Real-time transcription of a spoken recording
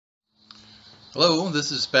Hello,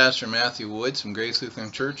 this is Pastor Matthew Woods from Grace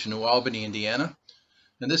Lutheran Church in New Albany, Indiana,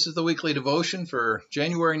 and this is the weekly devotion for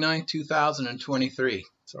January 9th, 2023.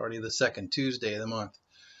 It's already the second Tuesday of the month.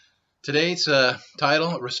 Today's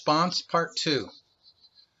title, Response Part 2.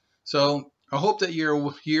 So I hope that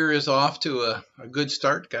your year is off to a good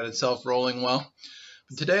start, got itself rolling well.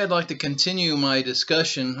 But today I'd like to continue my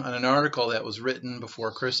discussion on an article that was written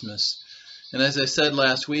before Christmas. And as I said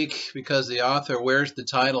last week, because the author wears the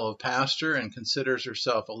title of pastor and considers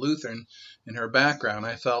herself a Lutheran in her background,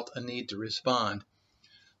 I felt a need to respond.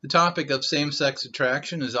 The topic of same-sex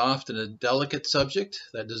attraction is often a delicate subject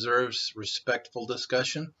that deserves respectful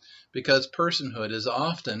discussion because personhood is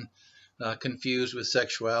often confused with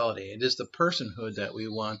sexuality. It is the personhood that we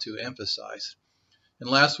want to emphasize. In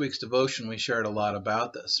last week's devotion, we shared a lot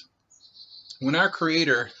about this. When our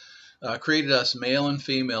Creator created us male and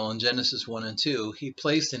female in Genesis 1 and 2, he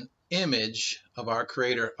placed an image of our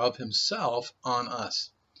Creator of himself on us.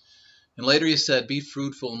 And later he said, be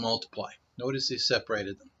fruitful and multiply. Notice he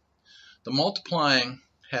separated them. The multiplying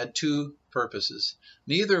had two purposes,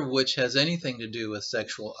 neither of which has anything to do with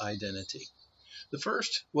sexual identity. The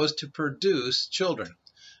first was to produce children.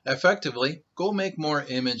 Effectively, go make more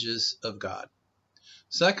images of God.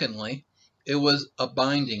 Secondly, it was a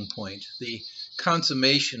binding point, the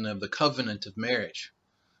consummation of the covenant of marriage.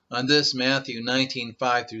 On this, Matthew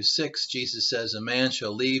 19:5-6, Jesus says, a man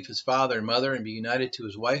shall leave his father and mother and be united to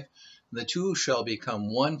his wife, and the two shall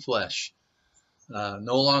become one flesh.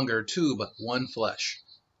 No longer two, but one flesh.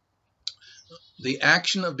 The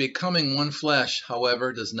action of becoming one flesh,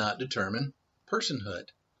 however, does not determine personhood.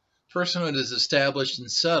 Personhood is established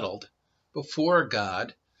and settled before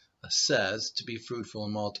God says to be fruitful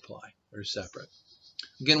and multiply. They're separate.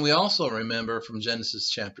 Again, we also remember from Genesis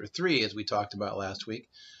chapter 3, as we talked about last week,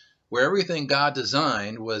 where everything God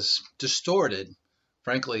designed was distorted,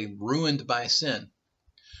 frankly, ruined by sin.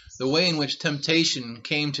 The way in which temptation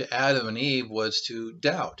came to Adam and Eve was to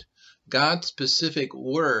doubt God's specific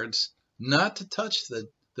words not to touch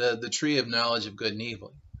the tree of knowledge of good and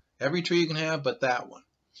evil. Every tree you can have but that one.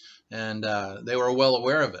 And they were well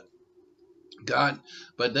aware of it.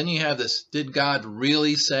 But then you have this, did God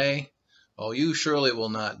really say, oh, you surely will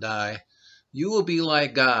not die. You will be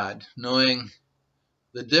like God, knowing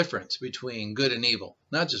the difference between good and evil.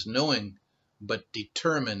 Not just knowing, but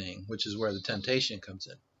determining, which is where the temptation comes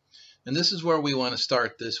in. And this is where we want to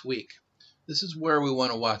start this week. This is where we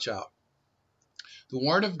want to watch out. The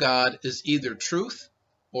Word of God is either truth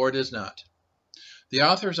or it is not. The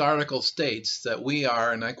author's article states that we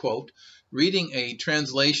are, and I quote, reading a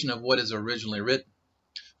translation of what is originally written.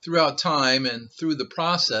 Throughout time and through the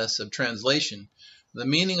process of translation, the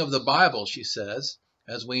meaning of the Bible, she says,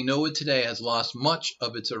 as we know it today, has lost much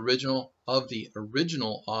of the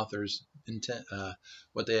original author's intent,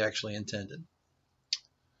 what they actually intended.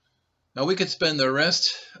 Now we could spend the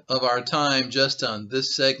rest of our time just on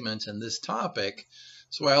this segment and this topic,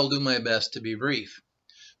 so I'll do my best to be brief.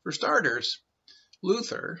 For starters,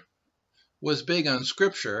 Luther was big on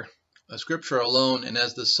Scripture alone and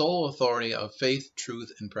as the sole authority of faith,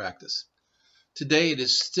 truth, and practice. Today it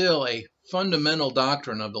is still a fundamental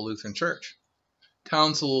doctrine of the Lutheran Church.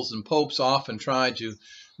 Councils and popes often tried to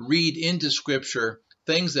read into Scripture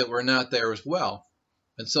things that were not there as well.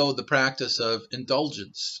 And so the practice of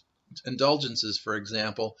indulgences, for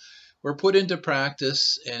example, were put into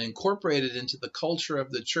practice and incorporated into the culture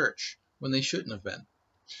of the church when they shouldn't have been.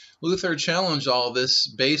 Luther challenged all this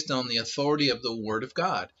based on the authority of the Word of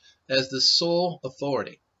God as the sole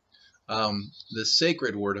authority, the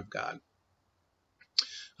sacred Word of God.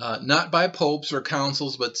 Not by popes or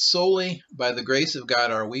councils, but solely by the grace of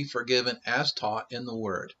God are we forgiven as taught in the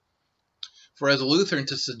Word. For as a Lutheran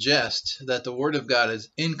to suggest that the Word of God is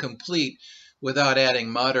incomplete without adding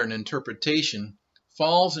modern interpretation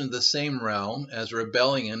falls into the same realm as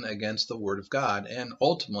rebellion against the Word of God and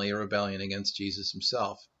ultimately a rebellion against Jesus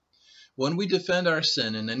himself. When we defend our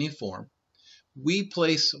sin in any form, we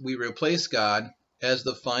replace God as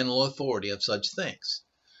the final authority of such things.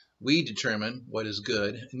 We determine what is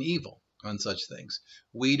good and evil on such things.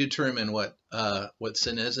 We determine what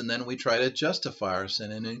sin is, and then we try to justify our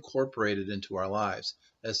sin and incorporate it into our lives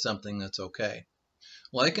as something that's okay.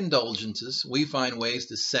 Like indulgences, we find ways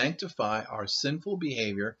to sanctify our sinful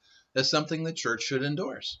behavior as something the church should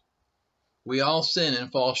endorse. We all sin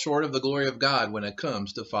and fall short of the glory of God when it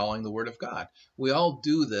comes to following the Word of God. We all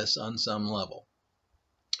do this on some level.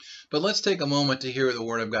 But let's take a moment to hear the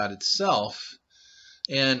Word of God itself.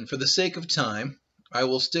 And for the sake of time, I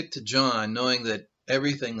will stick to John, knowing that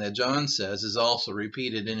everything that John says is also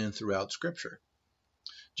repeated in and throughout Scripture.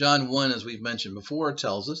 John 1, as we've mentioned before,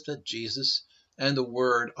 tells us that Jesus and the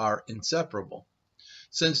Word are inseparable.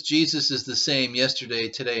 Since Jesus is the same yesterday,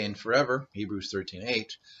 today, and forever, Hebrews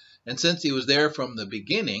 13:8, and since he was there from the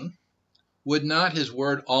beginning, would not his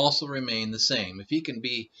Word also remain the same? If he can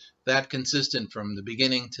be that consistent from the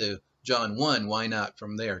beginning to John 1, why not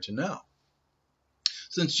from there to now?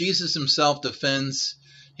 Since Jesus himself defends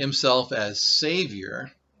himself as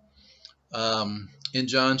Savior in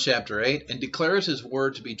John chapter 8 and declares his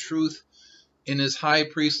Word to be truth in his high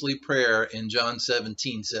priestly prayer in John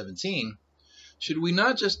 17:17, should we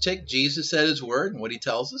not just take Jesus at his word and what he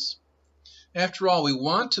tells us? After all, we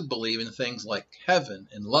want to believe in things like heaven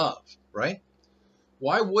and love, right?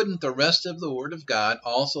 Why wouldn't the rest of the Word of God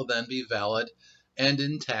also then be valid and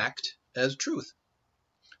intact as truth?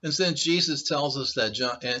 And since Jesus tells us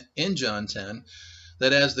that in John 10,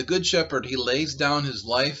 that as the Good Shepherd, he lays down his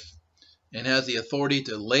life and has the authority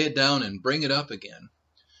to lay it down and bring it up again,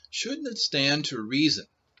 shouldn't it stand to reason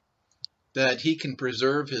that he can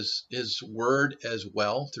preserve his word as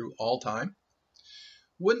well through all time?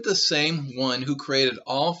 Wouldn't the same one who created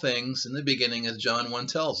all things in the beginning, as John 1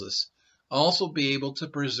 tells us, also be able to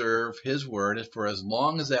preserve his word for as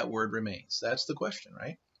long as that word remains? That's the question,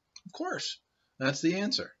 right? Of course, that's the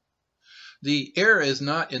answer. The error is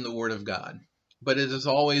not in the Word of God, but it is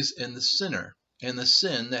always in the sinner and the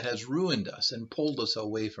sin that has ruined us and pulled us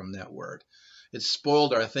away from that Word. It's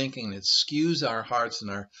spoiled our thinking. It skews our hearts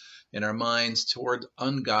and our minds toward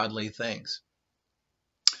ungodly things.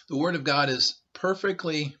 The Word of God is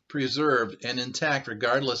perfectly preserved and intact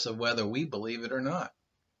regardless of whether we believe it or not.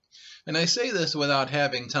 And I say this without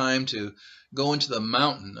having time to go into the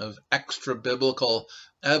mountain of extra-biblical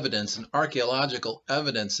evidence and archaeological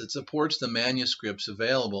evidence that supports the manuscripts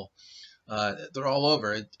available. They're all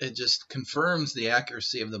over. It just confirms the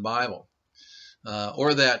accuracy of the Bible.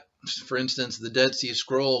 Or that, for instance, the Dead Sea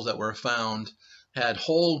Scrolls that were found had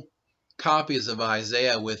whole copies of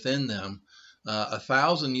Isaiah within them,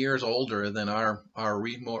 1,000 years older than our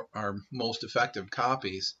most effective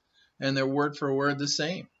copies, and they're word for word the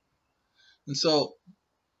same. And so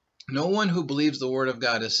no one who believes the Word of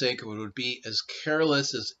God is sacred would be as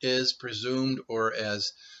careless as is presumed or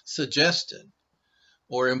as suggested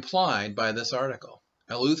or implied by this article.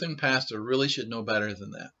 A Lutheran pastor really should know better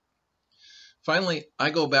than that. Finally, I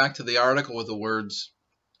go back to the article with the words,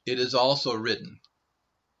 "It is also written."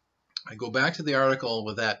 I go back to the article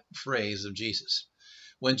with that phrase of Jesus.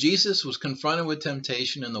 When Jesus was confronted with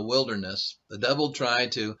temptation in the wilderness, the devil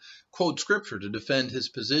tried to quote Scripture to defend his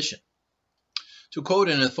position. To quote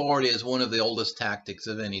an authority is one of the oldest tactics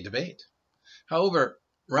of any debate. However,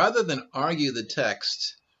 rather than argue the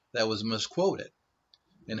text that was misquoted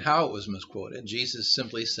and how it was misquoted, Jesus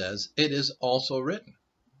simply says, "It is also written."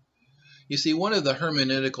 You see, one of the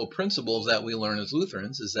hermeneutical principles that we learn as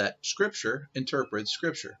Lutherans is that Scripture interprets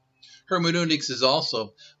Scripture. Hermeneutics is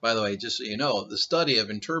also, by the way, just so you know, the study of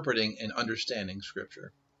interpreting and understanding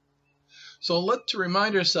Scripture. So let's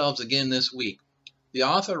remind ourselves again this week. The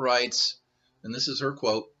author writes, and this is her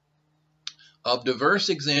quote, "Of diverse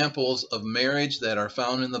examples of marriage that are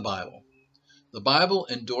found in the Bible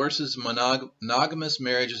endorses monogamous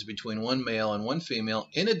marriages between one male and one female,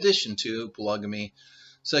 in addition to polygamy,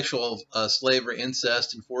 sexual slavery,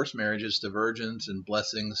 incest, and forced marriages to virgins and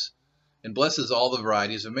blessings, and blesses all the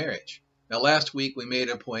varieties of marriage." Now, last week we made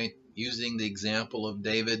a point using the example of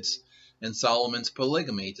David's and Solomon's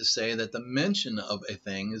polygamy to say that the mention of a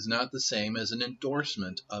thing is not the same as an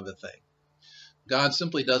endorsement of a thing. God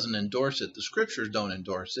simply doesn't endorse it. The Scriptures don't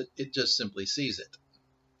endorse it. It just simply sees it.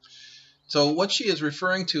 So what she is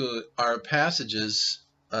referring to are passages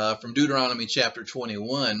from Deuteronomy chapter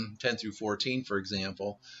 21, 10 through 14, for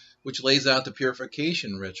example, which lays out the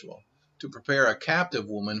purification ritual to prepare a captive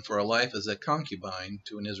woman for a life as a concubine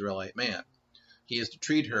to an Israelite man. He is to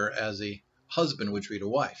treat her as a husband would treat a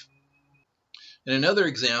wife. In another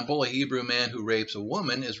example, a Hebrew man who rapes a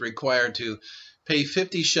woman is required to pay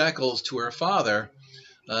 50 shekels to her father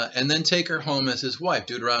and then take her home as his wife.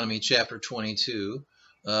 Deuteronomy chapter 22,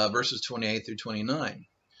 verses 28 through 29.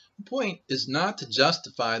 The point is not to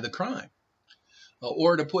justify the crime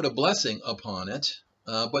or to put a blessing upon it,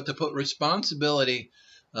 but to put responsibility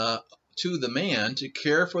to the man to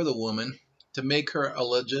care for the woman, to make her a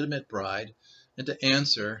legitimate bride, and to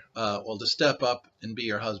answer, to step up and be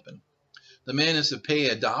her husband. The man is to pay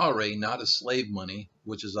a dowry, not a slave money,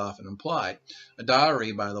 which is often implied. A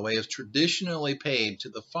dowry, by the way, is traditionally paid to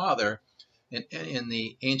the father in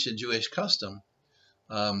the ancient Jewish custom,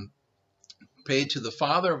 paid to the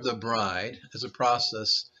father of the bride as a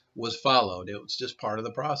process was followed. It was just part of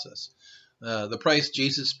the process. The price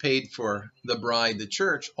Jesus paid for the bride, the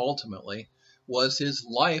church, ultimately, was his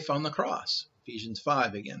life on the cross. Ephesians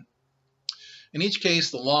 5 again. In each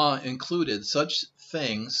case, the law included such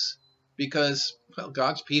things because, well,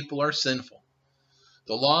 God's people are sinful.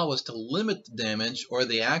 The law was to limit the damage or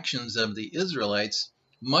the actions of the Israelites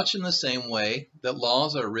much in the same way that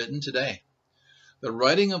laws are written today. The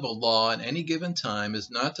writing of a law at any given time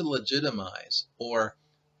is not to legitimize or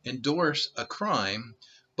endorse a crime,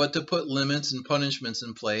 but to put limits and punishments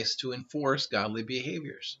in place to enforce godly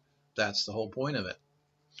behaviors. That's the whole point of it.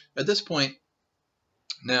 At this point,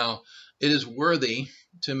 now, it is worthy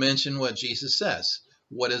to mention what Jesus says,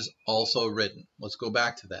 what is also written. Let's go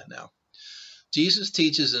back to that now. Jesus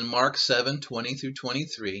teaches in Mark 7:20 through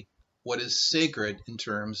 23 what is sacred in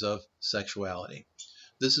terms of sexuality.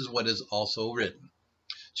 This is what is also written.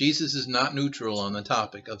 Jesus is not neutral on the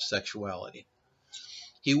topic of sexuality.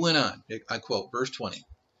 He went on, I quote, verse 20,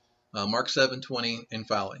 Mark 7:20 and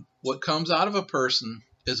following. What comes out of a person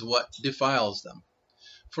is what defiles them.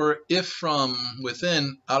 For if from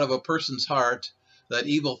within, out of a person's heart, that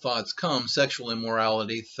evil thoughts come, sexual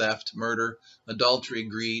immorality, theft, murder, adultery,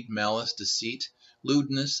 greed, malice, deceit,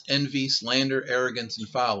 lewdness, envy, slander, arrogance, and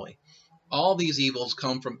folly. All these evils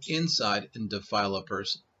come from inside and defile a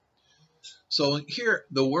person. So here,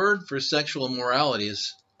 the word for sexual immorality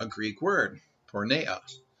is a Greek word, porneia.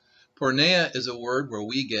 Porneia is a word where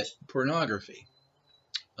we get pornography.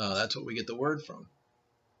 That's what we get the word from.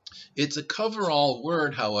 It's a cover-all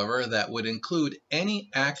word, however, that would include any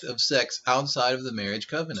act of sex outside of the marriage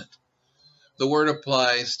covenant. The word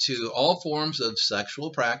applies to all forms of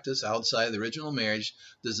sexual practice outside the original marriage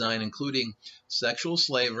design, including sexual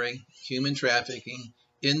slavery, human trafficking,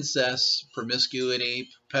 incest, promiscuity,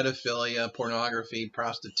 pedophilia, pornography,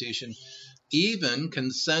 prostitution, even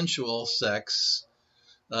consensual sex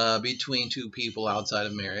between two people outside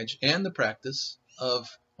of marriage, and the practice of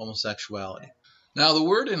homosexuality. Now, the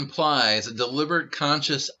word implies a deliberate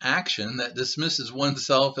conscious action that dismisses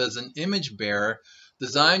oneself as an image bearer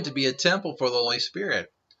designed to be a temple for the Holy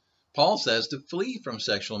Spirit. Paul says to flee from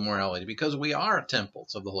sexual immorality because we are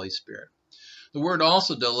temples of the Holy Spirit. The word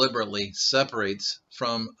also deliberately is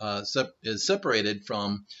separated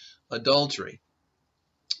from adultery,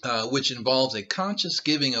 which involves a conscious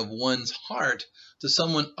giving of one's heart to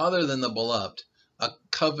someone other than the beloved, a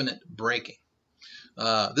covenant breaking.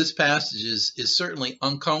 This passage is certainly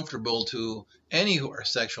uncomfortable to any who are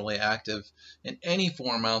sexually active in any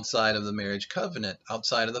form outside of the marriage covenant,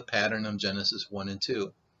 outside of the pattern of Genesis 1 and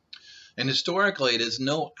 2. And historically, it is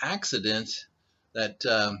no accident that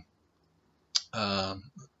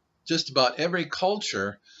just about every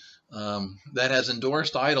culture that has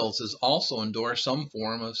endorsed idols has also endorsed some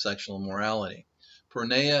form of sexual immorality.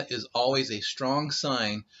 Porneia is always a strong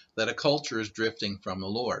sign that a culture is drifting from the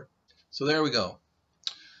Lord. So there we go.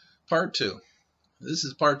 Part 2. This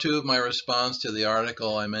is part 2 of my response to the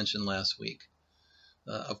article I mentioned last week.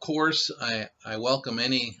 Of course, I welcome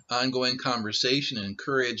any ongoing conversation and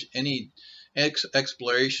encourage any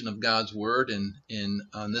exploration of God's Word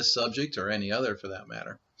on this subject or any other for that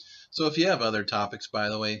matter. So if you have other topics, by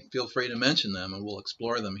the way, feel free to mention them and we'll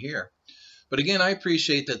explore them here. But again, I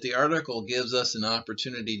appreciate that the article gives us an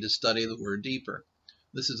opportunity to study the Word deeper.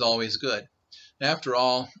 This is always good. After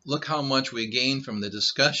all, look how much we gained from the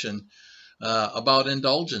discussion about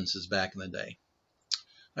indulgences back in the day.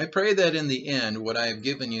 I pray that in the end, what I have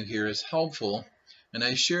given you here is helpful, and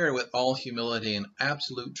I share it with all humility and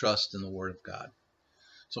absolute trust in the Word of God.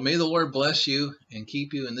 So may the Lord bless you and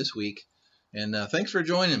keep you in this week. And thanks for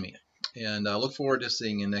joining me. And I look forward to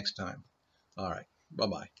seeing you next time. All right.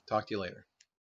 Bye-bye. Talk to you later.